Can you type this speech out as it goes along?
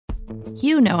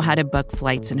You know how to book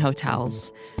flights and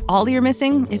hotels. All you're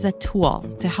missing is a tool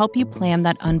to help you plan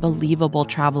that unbelievable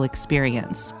travel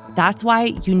experience. That's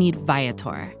why you need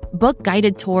Viator. Book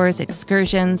guided tours,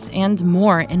 excursions, and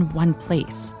more in one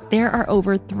place. There are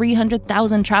over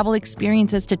 300,000 travel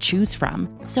experiences to choose from,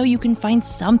 so you can find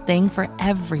something for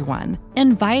everyone.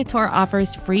 And Viator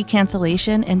offers free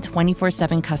cancellation and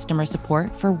 24/7 customer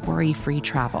support for worry-free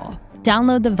travel.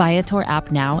 Download the Viator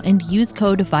app now and use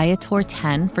code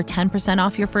Viator10 for 10%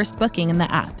 off your first booking in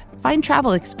the app. Find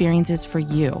travel experiences for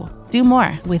you. Do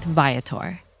more with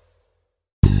Viator.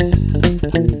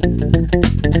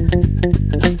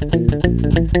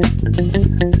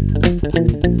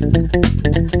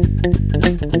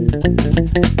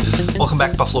 Welcome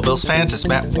back, Buffalo Bills fans. It's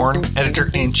Matt Warren,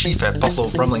 editor-in-chief at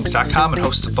BuffaloRumblings.com and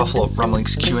host of Buffalo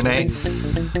Rumblings Q&A,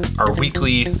 our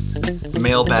weekly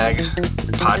mailbag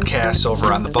podcast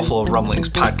over on the Buffalo Rumblings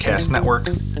Podcast Network.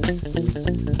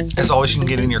 As always, you can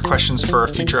get in your questions for a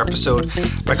future episode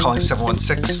by calling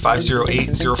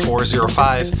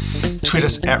 716-508-0405, tweet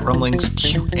us at Rumblings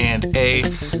Q&A,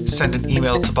 send an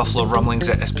email to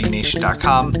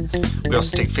BuffaloRumblings@SBNation.com. We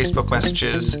also take Facebook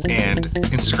messages and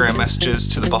Instagram messages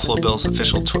to the Buffalo Bills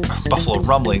official Buffalo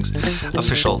Rumblings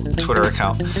official Twitter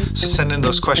account. So send in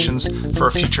those questions for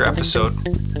a future episode.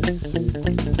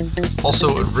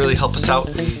 Also, it would really help us out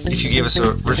if you gave us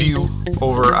a review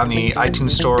over on the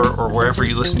iTunes Store or wherever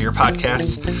you listen to your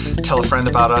podcasts. Tell a friend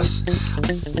about us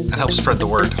and help spread the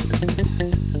word.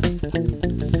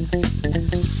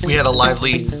 We had a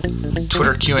lively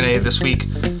Twitter Q&A this week,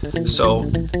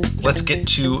 so let's get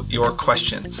to your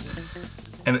questions.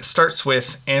 And it starts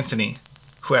with Anthony,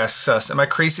 who asks us, am I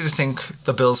crazy to think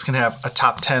the Bills can have a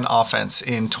top 10 offense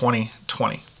in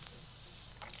 2020?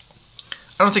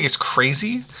 I don't think it's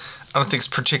crazy. I don't think it's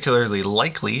particularly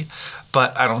likely,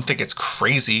 but I don't think it's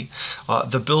crazy.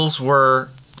 The Bills were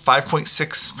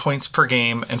 5.6 points per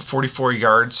game and 44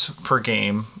 yards per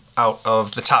game out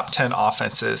of the top 10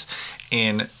 offenses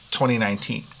in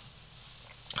 2019.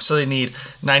 So they need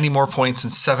 90 more points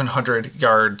and 700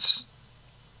 yards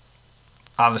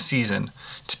on the season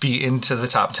to be into the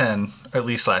top 10, at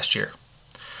least last year.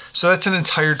 So that's an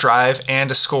entire drive and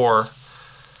a score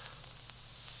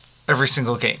every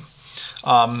single game.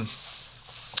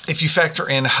 If you factor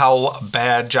in how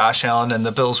bad Josh Allen and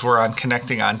the Bills were on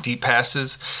connecting on deep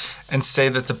passes and say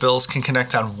that the Bills can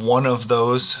connect on one of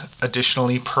those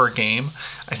additionally per game,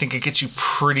 I think it gets you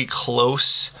pretty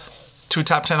close to a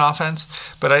top 10 offense.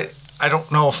 But I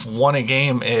don't know if one a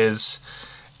game is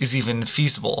even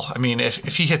feasible. I mean,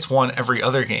 if he hits one every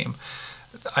other game,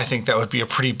 I think that would be a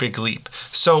pretty big leap.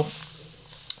 So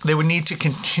they would need to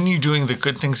continue doing the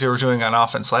good things they were doing on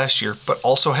offense last year, but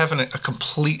also having a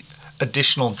complete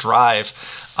additional drive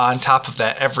on top of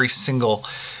that every single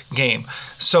game.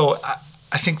 So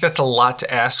I think that's a lot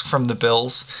to ask from the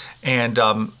Bills. And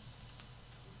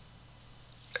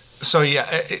so, yeah,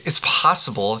 it's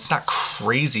possible. It's not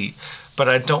crazy, but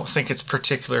I don't think it's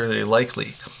particularly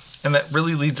likely. And that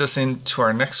really leads us into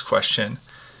our next question.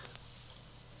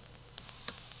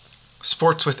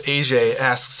 Sports with AJ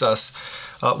asks us,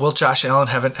 will Josh Allen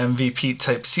have an MVP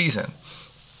type season?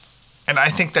 And I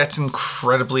think that's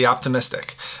incredibly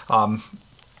optimistic.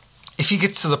 If he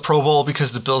gets to the Pro Bowl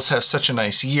because the Bills have such a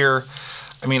nice year,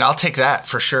 I mean, I'll take that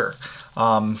for sure.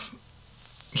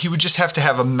 He would just have to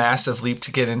have a massive leap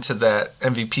to get into that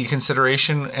MVP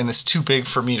consideration, and it's too big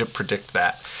for me to predict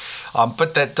that.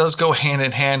 But that does go hand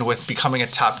in hand with becoming a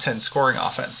top 10 scoring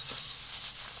offense.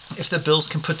 If the Bills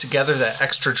can put together that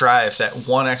extra drive, that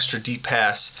one extra deep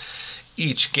pass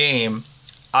each game,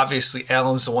 obviously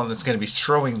Allen's the one that's going to be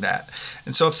throwing that.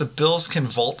 And so if the Bills can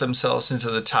vault themselves into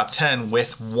the top 10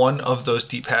 with one of those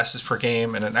deep passes per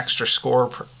game and an extra score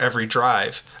per every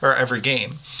drive or every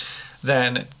game,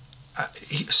 then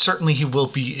certainly he will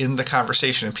be in the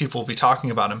conversation and people will be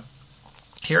talking about him.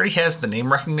 He already has the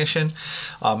name recognition,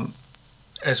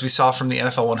 as we saw from the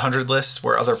NFL 100 list,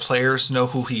 where other players know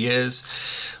who he is.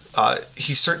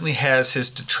 He certainly has his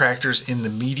detractors in the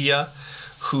media,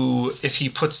 who, if he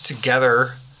puts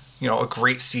together, a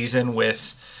great season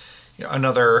with,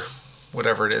 another,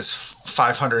 whatever it is,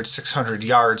 500, 600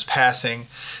 yards passing,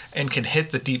 and can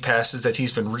hit the deep passes that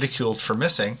he's been ridiculed for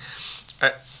missing,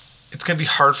 it's going to be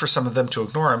hard for some of them to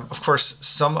ignore him. Of course,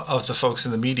 some of the folks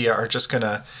in the media are just going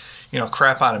to,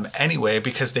 crap on him anyway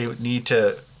because they need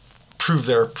to prove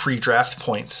their pre-draft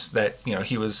points that,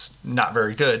 he was not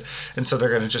very good. And so they're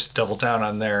going to just double down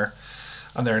on their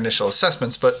initial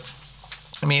assessments. But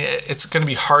I mean, it's going to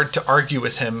be hard to argue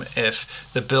with him if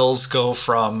the Bills go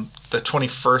from the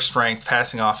 21st ranked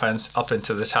passing offense up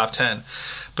into the top 10.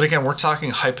 But again, we're talking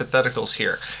hypotheticals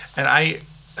here. And I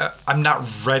I'm not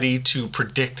ready to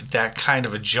predict that kind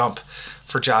of a jump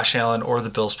for Josh Allen or the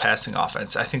Bills passing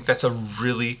offense. I think that's a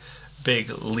really big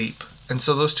leap. And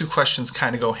so those two questions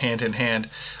kind of go hand in hand.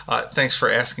 Thanks for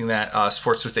asking that,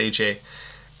 Sports with AJ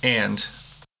and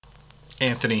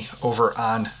Anthony over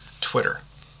on Twitter.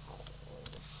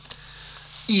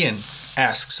 Ian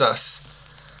asks us,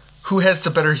 who has the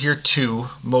better year two,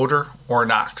 Motor or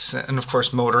Knox? And of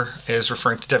course, Motor is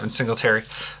referring to Devin Singletary,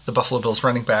 the Buffalo Bills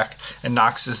running back, and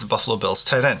Knox is the Buffalo Bills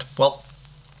tight end. Well,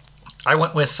 I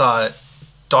went with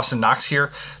Dawson Knox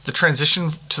here. The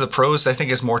transition to the pros, I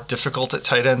think, is more difficult at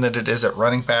tight end than it is at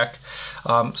running back.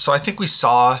 So I think we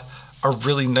saw a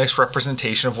really nice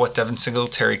representation of what Devin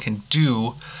Singletary can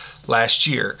do last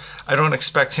year. I don't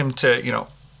expect him to,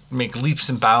 make leaps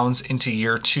and bounds into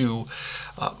year two.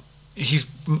 He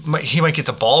might get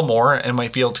the ball more and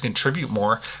might be able to contribute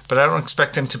more, but I don't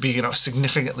expect him to be,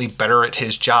 significantly better at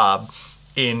his job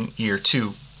in year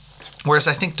two. Whereas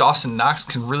I think Dawson Knox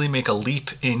can really make a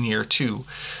leap in year two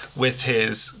with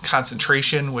his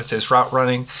concentration, with his route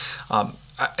running.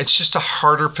 It's just a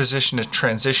harder position to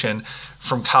transition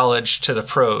from college to the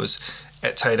pros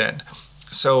at tight end.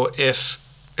 So if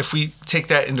we take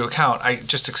that into account, I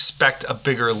just expect a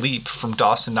bigger leap from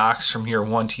Dawson Knox from year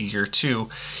one to year two,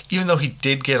 even though he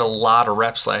did get a lot of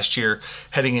reps last year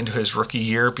heading into his rookie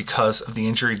year because of the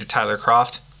injury to Tyler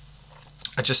Kroft.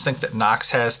 I just think that Knox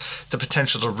has the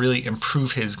potential to really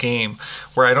improve his game,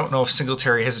 where I don't know if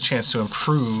Singletary has a chance to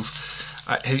improve.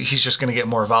 He's just going to get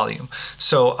more volume.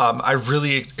 So I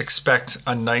really expect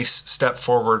a nice step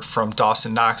forward from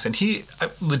Dawson Knox, and he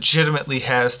legitimately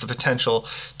has the potential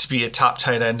to be a top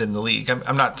tight end in the league.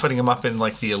 I'm not putting him up in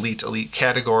like the elite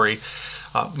category,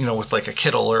 with like a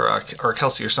Kittle or a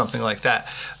Kelsey or something like that.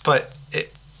 But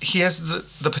he has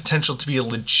the potential to be a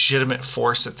legitimate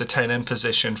force at the tight end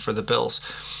position for the Bills,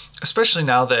 especially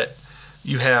now that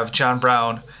you have John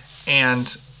Brown and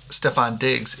Stefon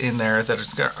Diggs in there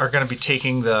that are going to be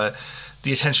taking the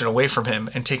attention away from him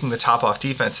and taking the top off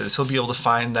defenses. He'll be able to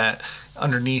find that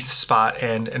underneath spot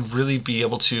and really be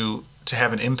able to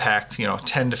have an impact,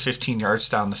 10 to 15 yards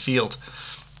down the field.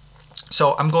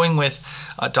 So I'm going with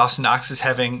Dawson Knox as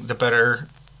having the better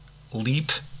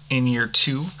leap in year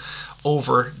two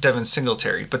over Devin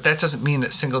Singletary. But that doesn't mean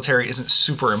that Singletary isn't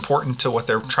super important to what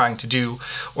they're trying to do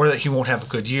or that he won't have a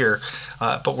good year.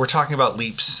 But we're talking about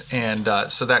leaps, and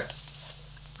so that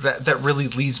really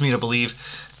leads me to believe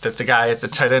that the guy at the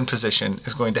tight end position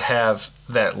is going to have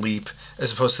that leap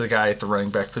as opposed to the guy at the running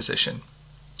back position.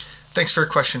 Thanks for your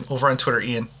question over on Twitter,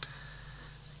 Ian.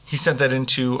 He sent that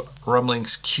into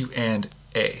Rumblings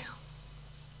Q&A.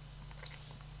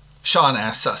 Sean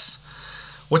asks us,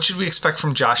 what should we expect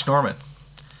from Josh Norman?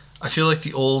 I feel like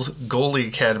the old goalie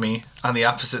academy on the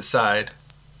opposite side.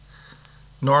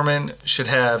 Norman should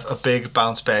have a big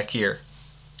bounce back year.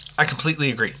 I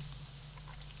completely agree.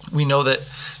 We know that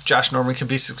Josh Norman can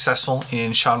be successful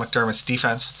in Sean McDermott's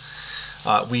defense.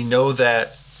 We know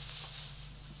that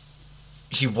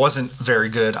he wasn't very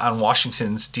good on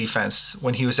Washington's defense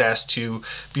when he was asked to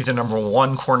be the number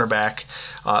one cornerback,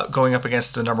 going up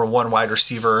against the number one wide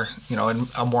receiver, in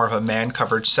a more of a man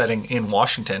coverage setting in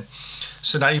Washington.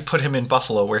 So now you put him in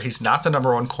Buffalo where he's not the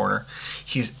number one corner.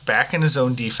 He's back in his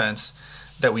own defense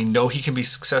that we know he can be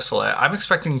successful at. I'm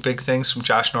expecting big things from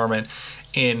Josh Norman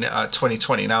in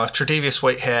 2020. Now, if Tre'Davious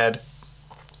White had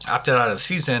opted out of the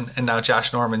season and now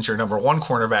Josh Norman's your number one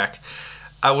cornerback,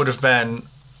 I would have been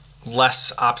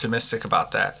less optimistic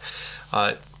about that.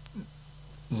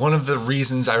 One of the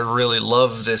reasons I really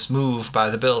love this move by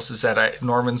the Bills is that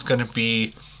Norman's going to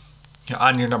be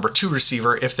on your number two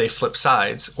receiver if they flip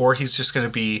sides, or he's just going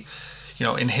to be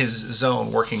in his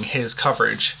zone working his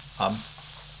coverage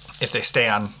if they stay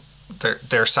on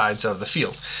their sides of the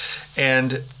field.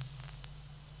 And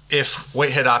if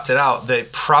White had opted out, they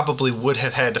probably would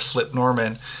have had to flip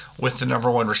Norman with the number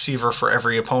one receiver for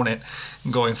every opponent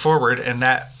going forward, and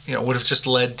that would have just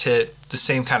led to the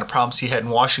same kind of problems he had in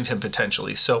Washington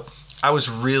potentially. So I was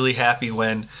really happy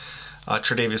when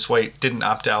Tre'Davious White didn't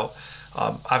opt out.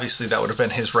 Obviously, that would have been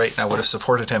his right, and I would have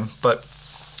supported him. But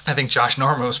I think Josh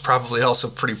Norman was probably also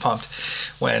pretty pumped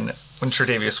when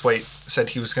Tre'Davious White said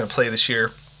he was going to play this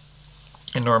year,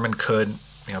 and Norman could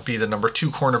be the number two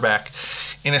cornerback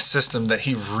in a system that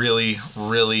he really,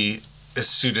 really is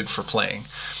suited for playing.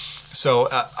 So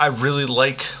I really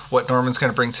like what Norman's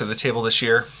going to bring to the table this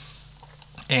year.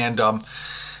 And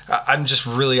I'm just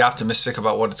really optimistic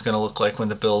about what it's going to look like when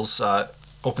the Bills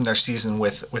open their season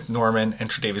with Norman and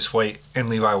Tre'Davious White and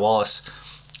Levi Wallace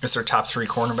as their top three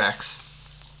cornerbacks.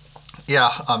 Yeah,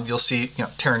 you'll see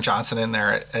Taron Johnson in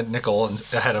there at nickel and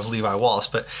ahead of Levi Wallace.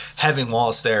 But having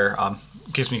Wallace there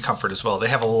gives me comfort as well. They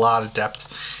have a lot of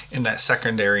depth in that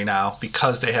secondary now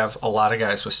because they have a lot of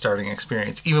guys with starting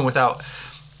experience, even without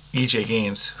EJ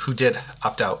Gaines, who did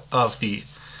opt out of the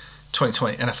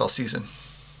 2020 NFL season.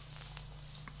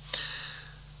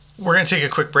 We're going to take a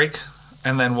quick break,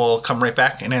 and then we'll come right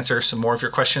back and answer some more of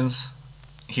your questions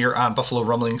here on Buffalo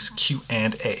Rumblings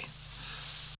Q&A.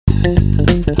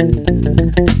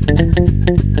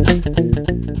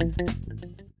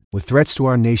 With threats to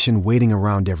our nation waiting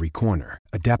around every corner,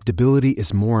 adaptability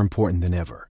is more important than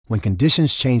ever. When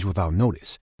conditions change without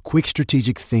notice, quick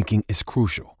strategic thinking is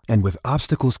crucial. And with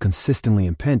obstacles consistently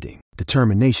impending,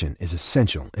 determination is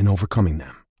essential in overcoming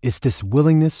them. It's this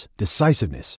willingness,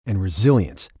 decisiveness, and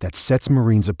resilience that sets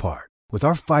Marines apart. With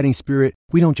our fighting spirit,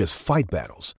 we don't just fight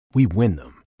battles, we win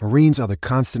them. Marines are the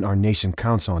constant our nation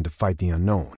counts on to fight the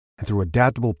unknown. And through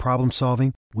adaptable problem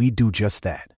solving, we do just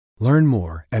that. Learn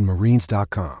more at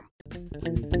marines.com.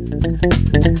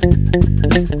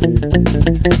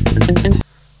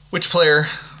 Which player,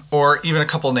 or even a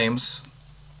couple names,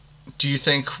 do you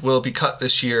think will be cut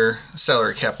this year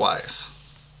salary cap wise?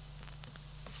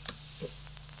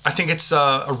 I think it's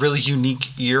a really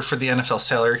unique year for the NFL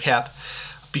salary cap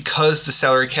because the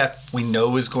salary cap we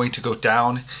know is going to go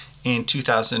down in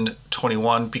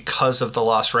 2021 because of the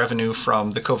lost revenue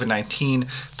from the COVID-19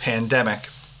 pandemic.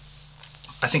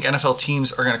 I think NFL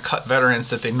teams are going to cut veterans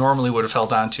that they normally would have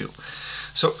held on to.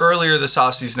 So earlier this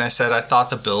offseason, I said I thought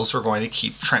the Bills were going to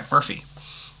keep Trent Murphy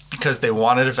because they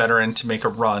wanted a veteran to make a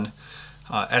run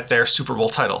at their Super Bowl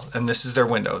title. And this is their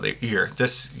window.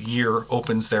 This year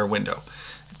opens their window,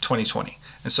 2020.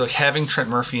 And so having Trent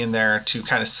Murphy in there to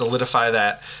kind of solidify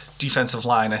that defensive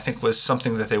line, I think was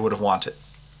something that they would have wanted.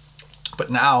 But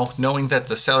now, knowing that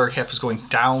the salary cap is going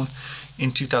down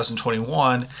in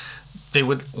 2021, they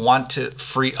would want to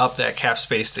free up that cap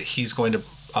space that he's going to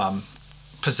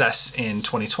possess in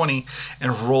 2020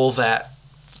 and roll that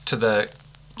to the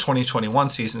 2021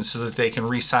 season so that they can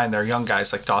re-sign their young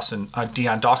guys like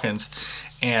Dion Dawkins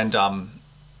and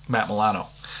Matt Milano.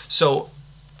 So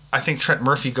I think Trent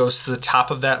Murphy goes to the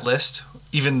top of that list,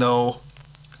 even though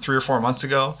 3 or 4 months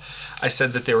ago I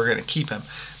said that they were going to keep him,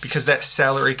 because that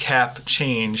salary cap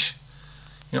change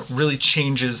really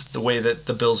changes the way that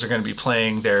the Bills are going to be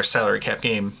playing their salary cap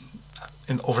game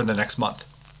over the next month.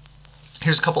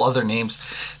 Here's a couple other names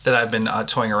that I've been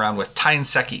toying around with. Ty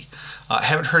Nsekhe. I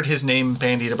haven't heard his name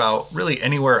bandied about really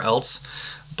anywhere else,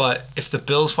 but if the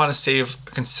Bills want to save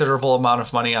a considerable amount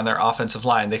of money on their offensive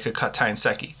line, they could cut Ty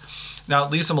Nsekhe. Now,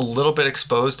 it leaves them a little bit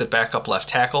exposed at backup left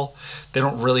tackle. They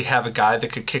don't really have a guy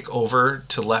that could kick over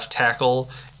to left tackle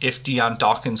if Dion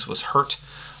Dawkins was hurt,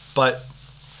 but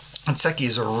Nsekhe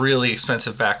is a really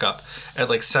expensive backup at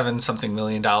like $7-something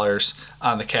million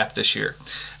on the cap this year.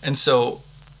 And so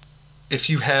if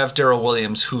you have Darrell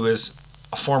Williams, who is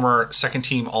a former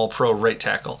second-team All-Pro right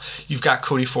tackle, you've got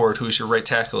Cody Ford, who is your right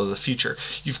tackle of the future.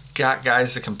 You've got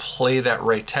guys that can play that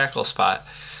right tackle spot.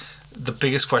 The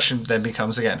biggest question then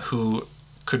becomes, again, who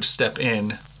could step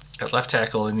in at left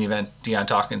tackle in the event Dion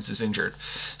Dawkins is injured.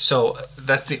 So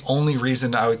that's the only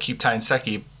reason I would keep Ty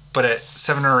Nsekhe. But at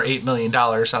 $7 or $8 million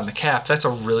on the cap, that's a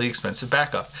really expensive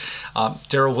backup.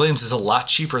 Darrell Williams is a lot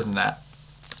cheaper than that.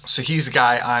 So he's a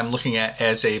guy I'm looking at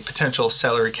as a potential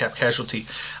salary cap casualty.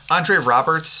 Andre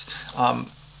Roberts, I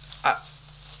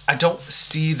don't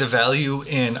see the value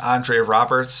in Andre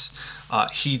Roberts.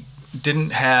 He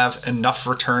didn't have enough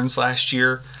returns last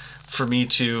year for me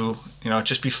to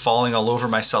just be falling all over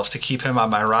myself to keep him on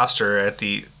my roster at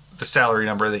the salary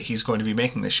number that he's going to be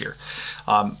making this year.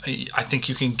 I think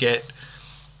you can get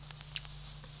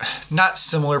not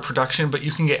similar production, but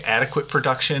you can get adequate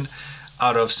production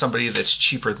out of somebody that's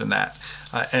cheaper than that.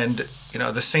 And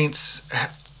the Saints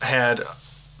had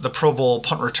the Pro Bowl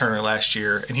punt returner last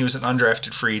year, and he was an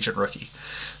undrafted free agent rookie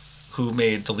who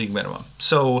made the league minimum.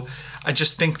 So I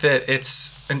just think that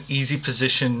it's an easy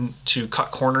position to cut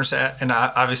corners at, and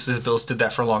obviously the Bills did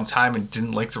that for a long time and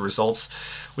didn't like the results,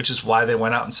 which is why they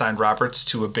went out and signed Roberts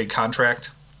to a big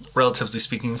contract, relatively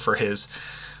speaking, for his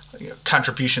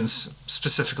contributions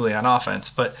specifically on offense.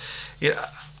 But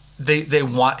they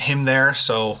want him there,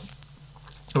 so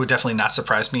it would definitely not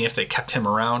surprise me if they kept him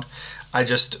around. I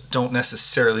just don't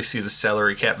necessarily see the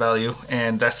salary cap value,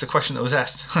 and that's the question that was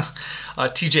asked.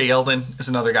 TJ Yeldon is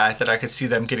another guy that I could see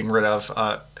them getting rid of,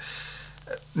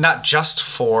 not just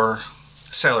for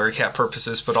salary cap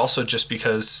purposes, but also just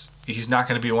because he's not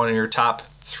going to be one of your top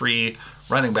 3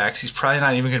 running backs. He's probably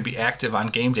not even going to be active on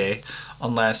game day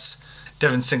unless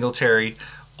Devin Singletary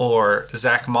or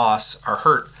Zach Moss are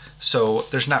hurt. So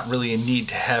there's not really a need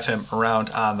to have him around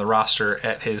on the roster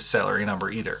at his salary number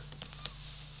either.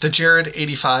 The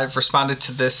Jared85 responded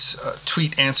to this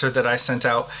tweet answer that I sent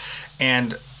out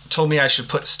and told me I should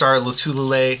put Star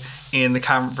Lotulelei in the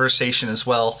conversation as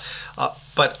well.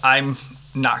 But I'm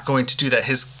not going to do that.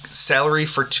 His salary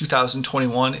for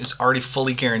 2021 is already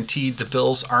fully guaranteed. The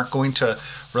Bills aren't going to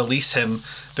release him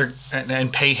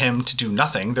and pay him to do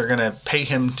nothing. They're going to pay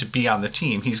him to be on the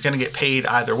team. He's going to get paid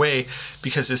either way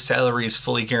because his salary is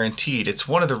fully guaranteed. It's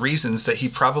one of the reasons that he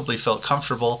probably felt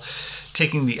comfortable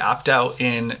taking the opt-out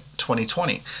in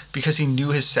 2020 because he knew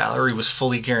his salary was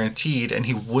fully guaranteed and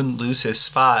he wouldn't lose his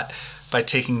spot by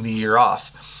taking the year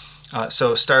off.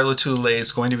 So Star Lotulelei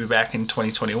is going to be back in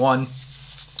 2021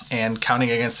 and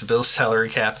counting against the Bills' salary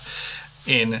cap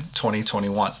in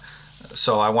 2021.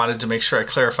 So I wanted to make sure I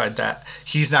clarified that.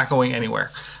 He's not going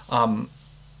anywhere.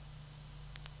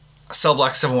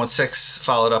 Cellblock716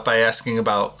 followed up by asking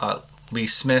about Lee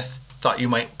Smith. Thought you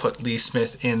might put Lee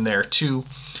Smith in there too.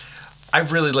 I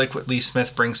really like what Lee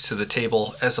Smith brings to the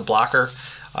table as a blocker.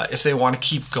 If they want to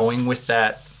keep going with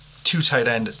that two tight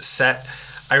end set,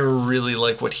 I really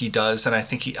like what he does, and I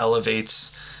think he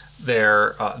elevates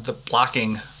the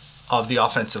blocking of the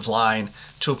offensive line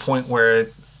to a point where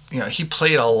he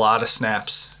played a lot of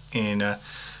snaps in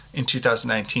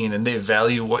 2019, and they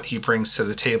value what he brings to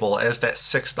the table as that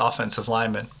sixth offensive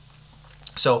lineman.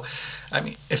 So, I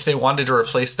mean, if they wanted to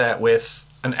replace that with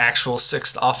an actual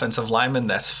sixth offensive lineman,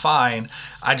 that's fine.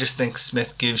 I just think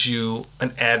Smith gives you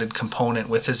an added component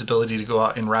with his ability to go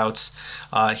out in routes.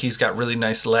 He's got really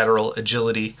nice lateral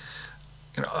agility,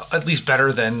 at least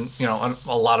better than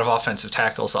a lot of offensive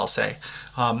tackles, I'll say.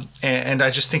 And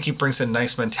I just think he brings a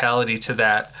nice mentality to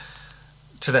that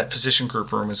position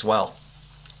group room as well,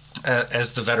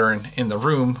 as the veteran in the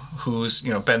room who's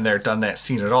been there, done that,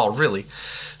 seen it all, really.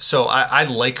 So I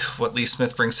like what Lee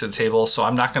Smith brings to the table. So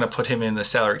I'm not going to put him in the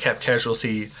salary cap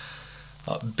casualty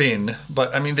bin,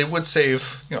 but I mean they would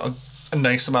save a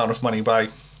nice amount of money by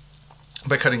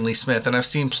cutting Lee Smith. And I've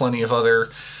seen plenty of other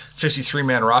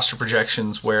 53-man roster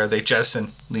projections where they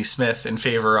jettison Lee Smith in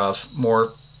favor of more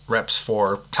reps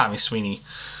for Tommy Sweeney.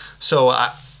 So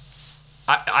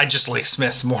I just like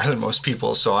Smith more than most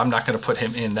people, so I'm not going to put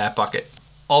him in that bucket.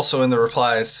 Also in the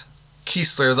replies,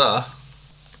 Kiesler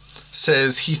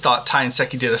says he thought Ty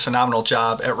Nsekhe did a phenomenal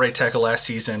job at right tackle last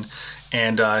season,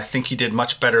 and I think he did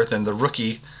much better than the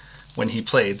rookie when he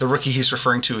played. The rookie he's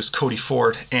referring to is Cody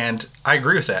Ford, and I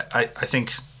agree with that. I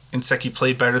think Nsekhe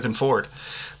played better than Ford,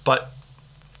 but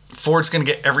Ford's going to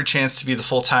get every chance to be the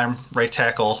full-time right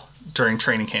tackle during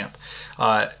training camp.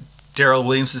 Darrell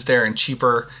Williams is there and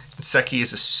cheaper. Nsekhe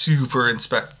is a super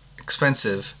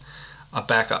expensive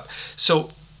backup. So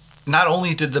not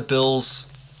only did the Bills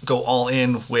go all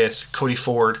in with Cody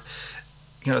Ford,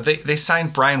 they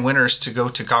signed Brian Winters to go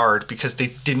to guard because they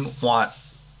didn't want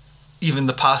even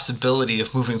the possibility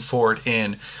of moving Ford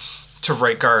in to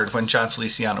right guard when John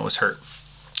Feliciano was hurt.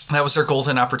 That was their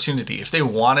golden opportunity. If they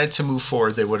wanted to move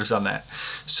forward, they would have done that.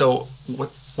 So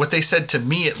what they said to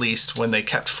me, at least, when they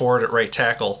kept Ford at right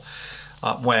tackle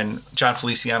when John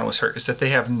Feliciano was hurt, is that they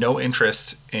have no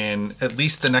interest in at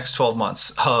least the next 12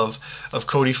 months of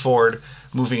Cody Ford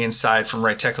moving inside from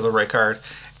right tackle to right guard.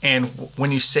 And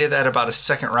when you say that about a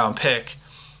second-round pick,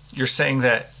 you're saying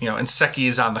that Nsekhe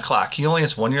is on the clock. He only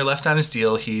has 1 year left on his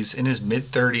deal. He's in his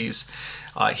mid-30s.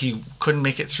 He couldn't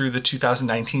make it through the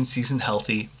 2019 season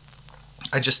healthy.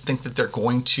 I just think that they're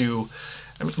going to,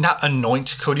 not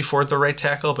anoint Cody Ford the right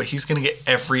tackle, but he's going to get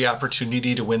every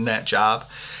opportunity to win that job.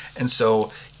 And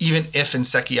so even if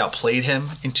Nsekhe outplayed him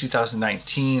in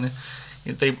 2019,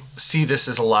 they see this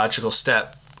as a logical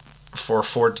step for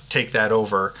Ford to take that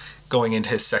over going into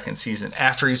his second season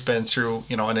after he's been through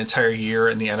an entire year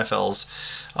in the NFL's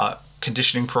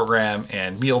conditioning program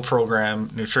and meal program,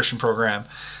 nutrition program,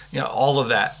 all of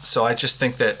that. So I just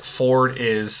think that Ford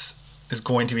is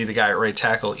going to be the guy at right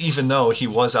tackle, even though he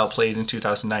was outplayed in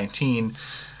 2019.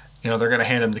 They're going to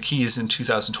hand him the keys in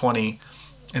 2020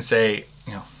 and say,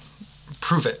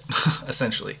 prove it,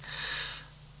 essentially.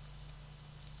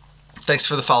 Thanks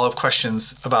for the follow-up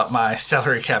questions about my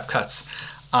salary cap cuts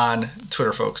on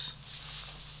Twitter, folks.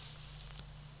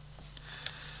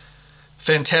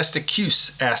 Fantastic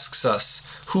Cuse asks us,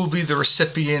 who will be the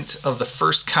recipient of the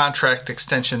first contract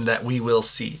extension that we will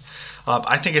see?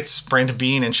 I think it's Brandon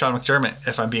Beane and Sean McDermott,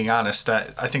 if I'm being honest.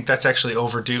 I think that's actually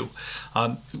overdue.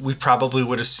 We probably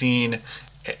would have seen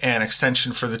an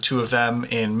extension for the two of them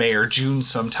in May or June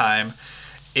sometime,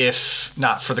 if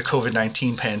not for the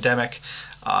COVID-19 pandemic.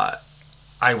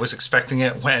 I was expecting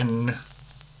it when,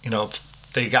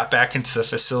 they got back into the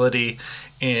facility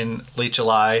in late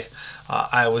July.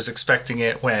 I was expecting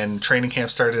it when training camp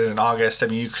started in August. I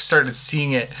mean, you started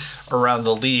seeing it around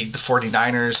the league. The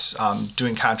 49ers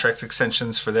doing contract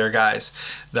extensions for their guys.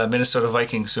 The Minnesota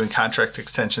Vikings doing contract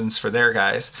extensions for their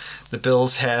guys. The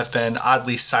Bills have been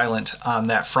oddly silent on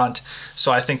that front.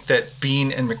 So I think that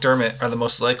Beane and McDermott are the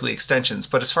most likely extensions.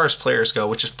 But as far as players go,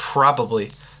 which is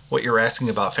probably what you're asking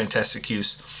about, Fantastic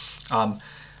Use,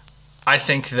 I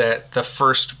think that the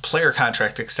first player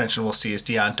contract extension we'll see is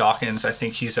Dion Dawkins. I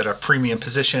think he's at a premium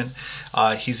position.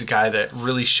 He's a guy that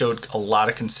really showed a lot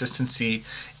of consistency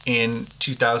in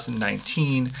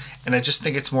 2019, and I just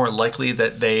think it's more likely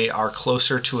that they are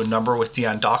closer to a number with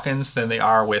Dion Dawkins than they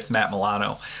are with Matt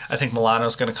Milano. I think Milano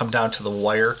is going to come down to the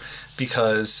wire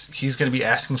because he's going to be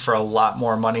asking for a lot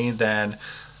more money than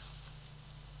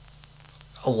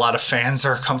a lot of fans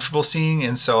are comfortable seeing,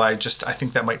 and so I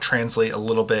think that might translate a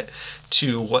little bit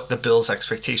to what the Bills'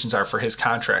 expectations are for his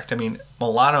contract. I mean,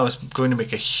 Milano is going to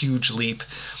make a huge leap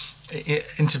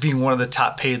into being one of the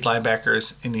top paid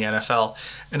linebackers in the NFL.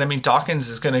 And I mean, Dawkins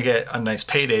is going to get a nice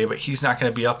payday, but he's not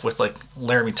going to be up with like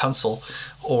Laramie Tunsil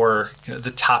or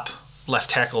the top left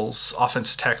tackles,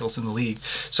 offensive tackles in the league.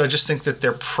 So I just think that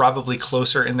they're probably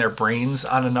closer in their brains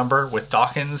on a number with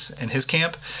Dawkins and his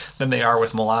camp than they are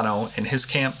with Milano and his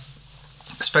camp,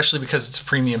 especially because it's a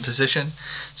premium position.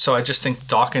 So I just think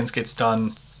Dawkins gets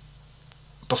done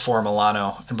before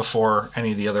Milano and before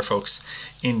any of the other folks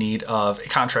in need of a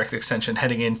contract extension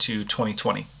heading into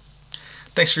 2020.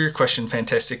 Thanks for your question,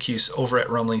 Fantastic Use, over at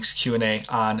Rumblings Q&A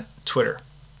on Twitter.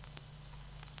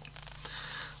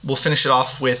 We'll finish it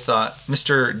off with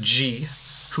Mr. G,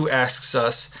 who asks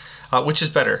us, which is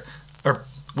better, or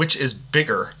which is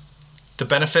bigger, the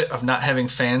benefit of not having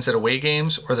fans at away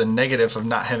games or the negative of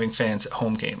not having fans at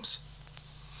home games?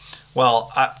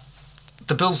 Well,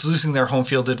 the Bills losing their home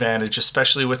field advantage,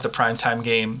 especially with the primetime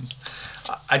game,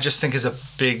 I just think is a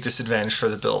big disadvantage for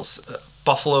the Bills.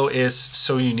 Buffalo is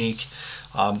so unique.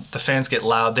 The fans get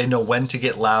loud. They know when to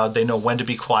get loud. They know when to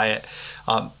be quiet.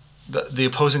 The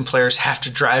opposing players have to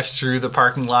drive through the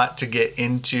parking lot to get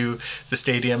into the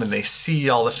stadium, and they see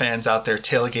all the fans out there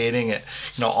tailgating at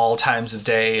all times of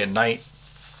day and night.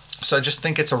 So I just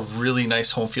think it's a really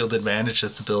nice home field advantage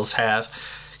that the Bills have,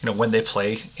 when they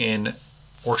play in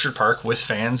Orchard Park with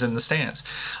fans in the stands.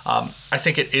 I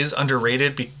think it is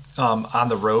underrated on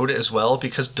the road as well,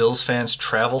 because Bills fans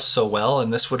travel so well,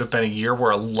 and this would have been a year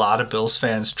where a lot of Bills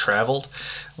fans traveled,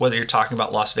 whether you're talking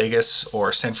about Las Vegas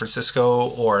or San Francisco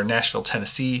or Nashville,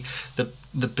 Tennessee.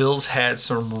 The Bills had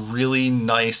some really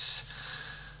nice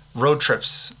road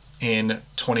trips in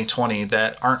 2020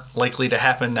 that aren't likely to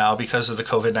happen now because of the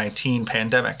COVID-19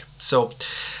 pandemic. So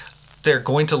they're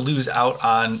going to lose out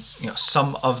on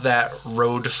some of that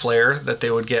road flair that they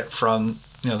would get from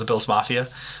the Bills Mafia,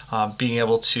 being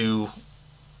able to,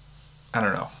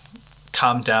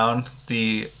 calm down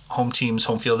the home team's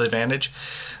home field advantage.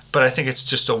 But I think it's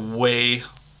just a way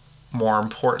more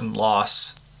important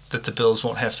loss that the Bills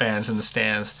won't have fans in the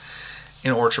stands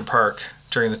in Orchard Park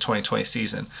during the 2020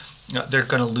 season. They're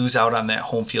going to lose out on that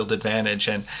home field advantage,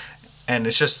 and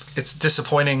it's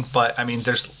disappointing. But I mean,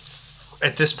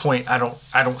 at this point, I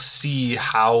don't see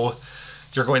how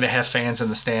you're going to have fans in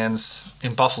the stands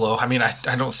in Buffalo. I mean,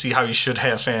 I don't see how you should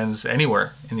have fans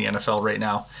anywhere in the NFL right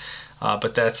now.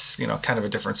 But that's, kind of a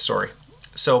different story.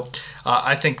 So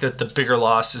I think that the bigger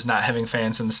loss is not having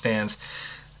fans in the stands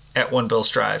at One Bills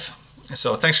Drive.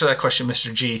 So thanks for that question,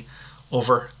 Mr. G,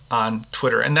 over on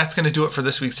Twitter. And that's going to do it for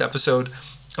this week's episode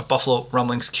of Buffalo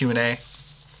Rumblings Q&A.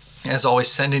 As always,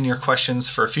 send in your questions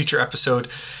for a future episode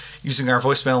using our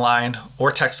voicemail line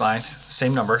or text line,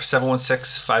 same number,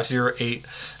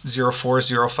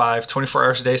 716-508-0405, 24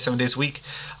 hours a day, 7 days a week.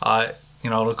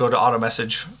 It'll go to auto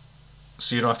message,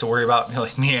 so you don't have to worry about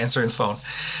me answering the phone.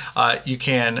 You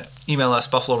can email us,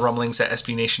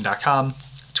 buffalorumblings@sbnation.com,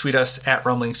 tweet us at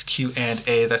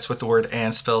rumblingsQ&A, that's with the word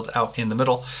and spelled out in the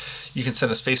middle. You can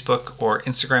send us Facebook or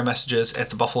Instagram messages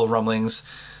at the Buffalo Rumblings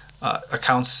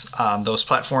accounts on those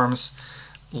platforms.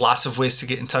 Lots of ways to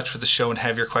get in touch with the show and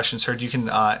have your questions heard. You can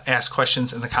ask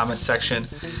questions in the comments section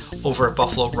over at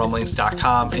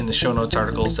buffalorumblings.com in the show notes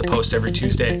articles that post every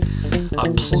Tuesday.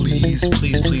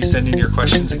 Please send in your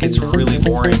questions. It gets really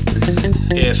boring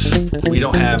if we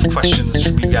don't have questions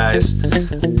from you guys,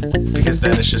 because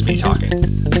then it's just me talking.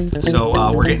 So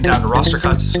we're getting down to roster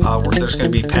cuts. There's going to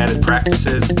be padded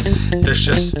practices. There's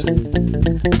just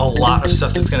a lot of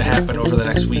stuff that's going to happen over the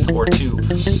next week or two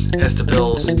as the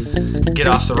Bills get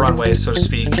off the runway, so to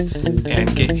speak,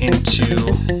 and get into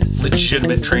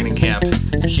legitimate training camp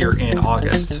here in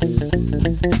August.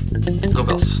 Go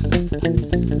Bills.